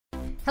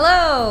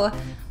Hello!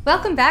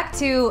 Welcome back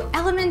to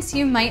Elements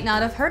You Might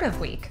Not Have Heard of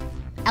Week.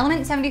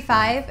 Element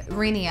 75,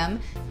 Rhenium,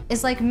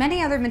 is like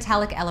many other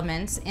metallic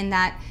elements in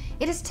that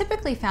it is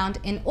typically found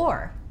in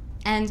ore.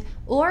 And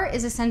ore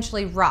is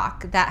essentially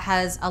rock that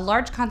has a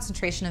large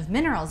concentration of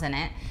minerals in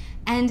it,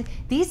 and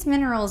these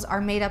minerals are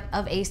made up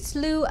of a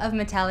slew of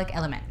metallic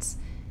elements.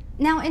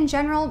 Now, in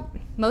general,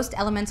 most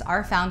elements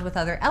are found with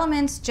other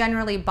elements,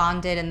 generally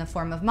bonded in the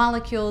form of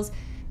molecules,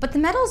 but the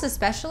metals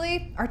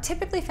especially are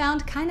typically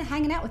found kind of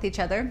hanging out with each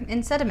other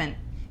in sediment.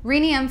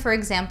 Rhenium, for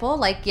example,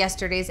 like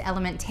yesterday's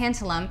element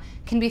tantalum,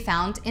 can be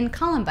found in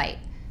columbite,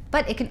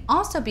 but it can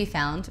also be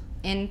found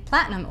in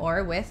platinum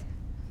ore with,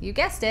 you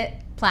guessed it,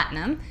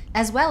 platinum,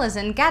 as well as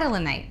in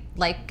gadolinium,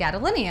 like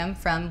gadolinium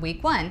from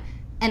week 1,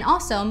 and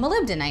also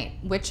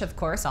molybdenite, which of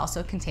course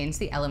also contains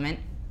the element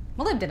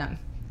molybdenum.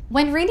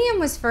 When rhenium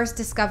was first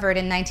discovered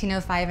in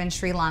 1905 in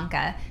Sri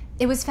Lanka,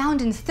 it was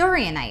found in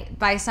thurionite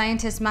by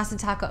scientist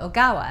Masataka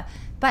Ogawa,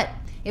 but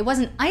it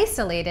wasn't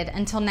isolated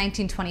until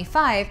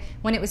 1925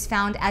 when it was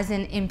found as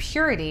an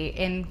impurity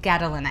in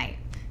gadolinite.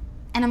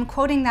 And I'm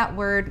quoting that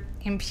word,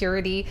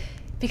 impurity,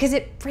 because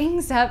it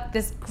brings up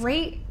this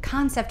great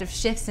concept of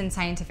shifts in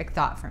scientific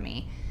thought for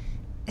me.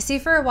 See,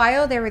 for a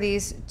while there were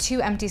these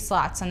 2 empty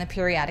slots on the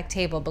periodic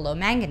table below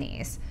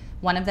manganese,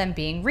 one of them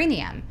being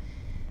rhenium.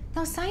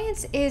 Now,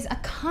 science is a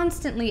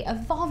constantly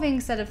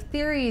evolving set of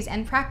theories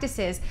and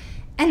practices,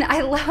 and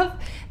I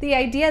love the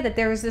idea that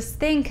there was this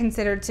thing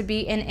considered to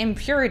be an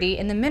impurity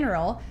in the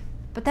mineral,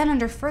 but then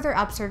under further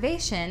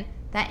observation,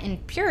 that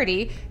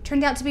impurity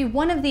turned out to be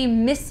one of the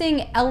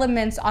missing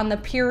elements on the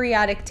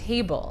periodic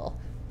table.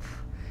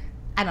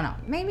 I don't know,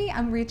 maybe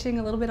I'm reaching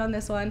a little bit on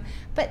this one,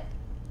 but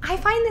I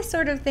find this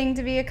sort of thing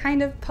to be a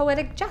kind of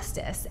poetic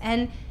justice,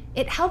 and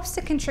it helps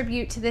to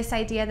contribute to this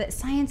idea that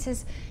science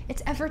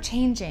it's ever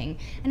changing,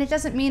 and it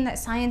doesn't mean that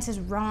science is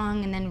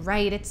wrong and then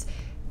right. It's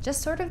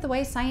just sort of the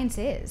way science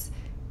is.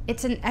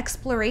 It's an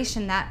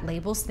exploration that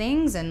labels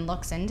things and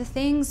looks into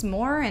things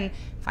more and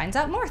finds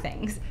out more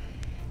things.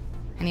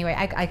 Anyway,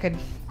 I could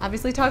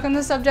obviously talk on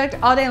this subject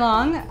all day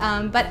long,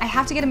 but I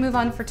have to get a move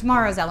on for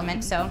tomorrow's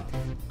element, so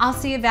I'll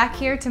see you back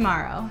here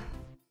tomorrow.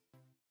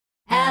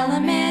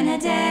 Element a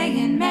day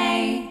in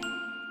May.